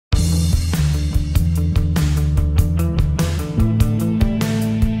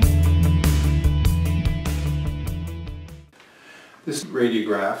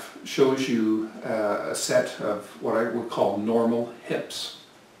radiograph shows you a set of what I would call normal hips.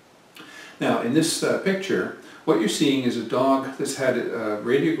 Now in this picture, what you're seeing is a dog that's had a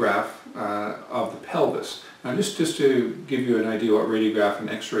radiograph of the pelvis. Now just to give you an idea what radiograph and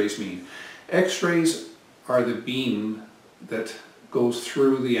x-rays mean. X-rays are the beam that goes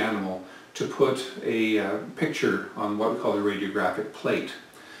through the animal to put a picture on what we call a radiographic plate.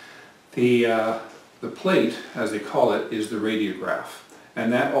 The plate, as they call it, is the radiograph.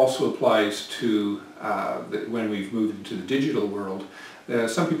 And that also applies to when we've moved into the digital world.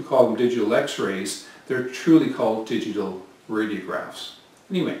 Some people call them digital x-rays. They're truly called digital radiographs.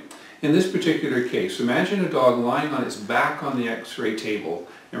 Anyway, in this particular case, imagine a dog lying on its back on the x-ray table,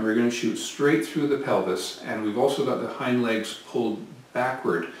 and we're going to shoot straight through the pelvis, and we've also got the hind legs pulled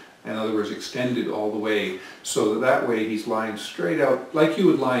backward, in other words extended all the way, so that way he's lying straight out like you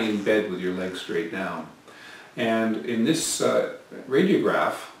would lie in bed with your legs straight down. And in this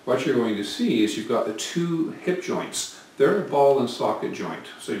radiograph, what you're going to see is you've got the two hip joints. They're a ball and socket joint.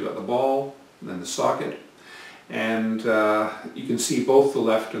 So you've got the ball and then the socket, and you can see both the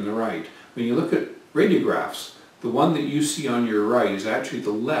left and the right. When you look at radiographs, the one that you see on your right is actually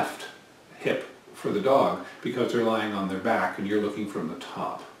the left hip for the dog because they're lying on their back and you're looking from the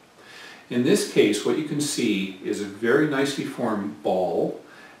top. In this case, what you can see is a very nicely formed ball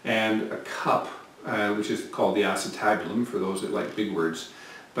and a cup, which is called the acetabulum for those that like big words.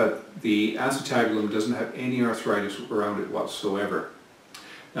 But the acetabulum doesn't have any arthritis around it whatsoever.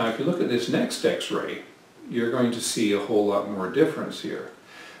 Now if you look at this next x-ray, you're going to see a whole lot more difference here.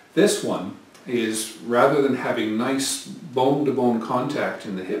 This one is, rather than having nice bone-to-bone contact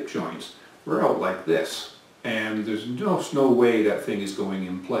in the hip joints, we're out like this. And there's no way that thing is going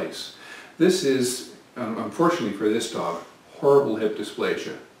in place. This is, unfortunately for this dog, horrible hip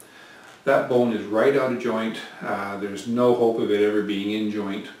dysplasia. That bone is right out of joint. There's no hope of it ever being in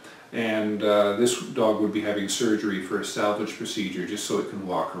joint. And this dog would be having surgery for a salvage procedure just so it can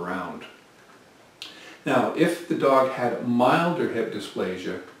walk around. Now, if the dog had milder hip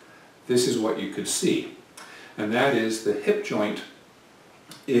dysplasia, this is what you could see. And that is the hip joint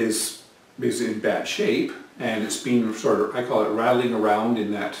is in bad shape, and it's been sort of, I call it rattling around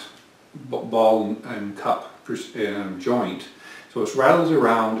in that ball and cup joint. So it rattles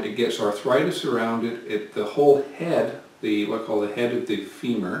around, it gets arthritis around it, the whole head, what I call the head of the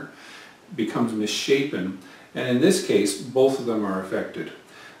femur, becomes misshapen, and in this case both of them are affected.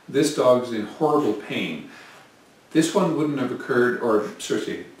 This dog's in horrible pain. This one wouldn't have occurred, or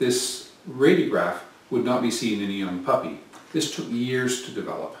seriously, this radiograph would not be seen in a young puppy. This took years to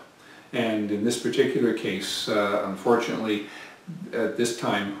develop, and in this particular case, unfortunately, at this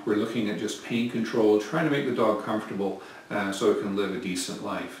time we're looking at just pain control, trying to make the dog comfortable so it can live a decent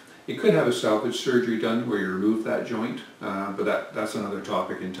life. It could have a salvage surgery done where you remove that joint, but that's another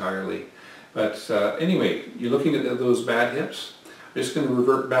topic entirely. But anyway, you're looking at those bad hips. I'm just going to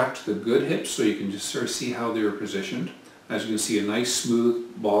revert back to the good hips so you can just sort of see how they were positioned. As you can see, a nice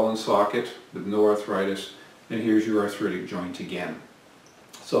smooth ball and socket with no arthritis, and here's your arthritic joint again.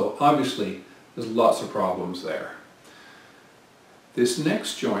 So obviously there's lots of problems there. This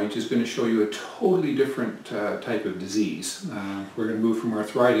next joint is going to show you a totally different type of disease. We're going to move from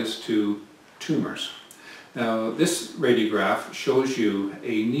arthritis to tumors. Now this radiograph shows you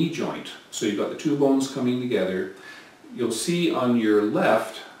a knee joint. So you've got the two bones coming together. You'll see on your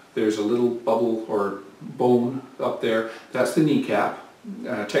left there's a little bubble or bone up there. That's the kneecap,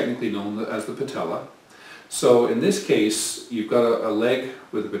 technically known as the patella. So in this case you've got a leg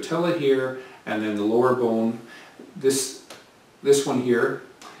with a patella here, and then the lower bone. This one here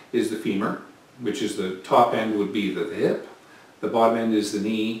is the femur, which is the top end would be the hip. The bottom end is the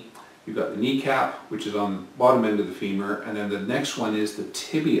knee. You've got the kneecap, which is on the bottom end of the femur, and then the next one is the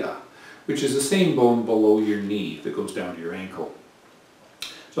tibia, which is the same bone below your knee that goes down to your ankle.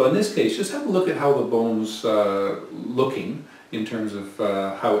 So in this case, just have a look at how the bone's looking in terms of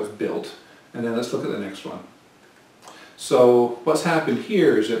how it's built, and then let's look at the next one. So what's happened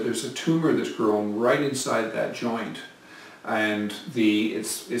here is that there's a tumor that's grown right inside that joint, and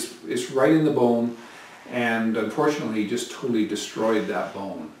it's right in the bone, and unfortunately just totally destroyed that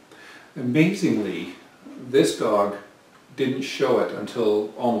bone. Amazingly, this dog didn't show it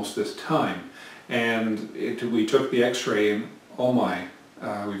until almost this time, and we took the x-ray and oh my,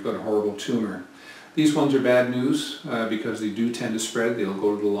 we've got a horrible tumor. These ones are bad news because they do tend to spread. They'll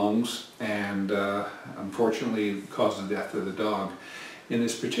go to the lungs and unfortunately cause the death of the dog. In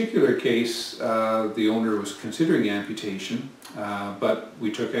this particular case, the owner was considering amputation, but we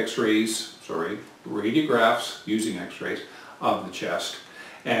took radiographs using x-rays of the chest.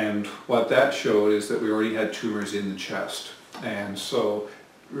 And what that showed is that we already had tumors in the chest. And so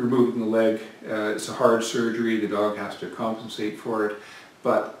removing the leg, it's a hard surgery, the dog has to compensate for it,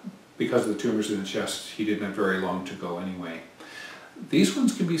 but because of the tumors in the chest, he didn't have very long to go anyway. These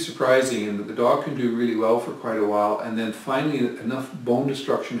ones can be surprising in that the dog can do really well for quite a while, and then finally enough bone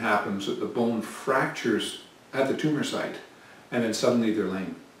destruction happens that the bone fractures at the tumor site, and then suddenly they're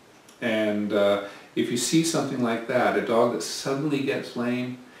lame. And if you see something like that, a dog that suddenly gets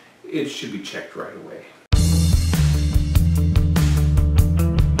lame, it should be checked right away.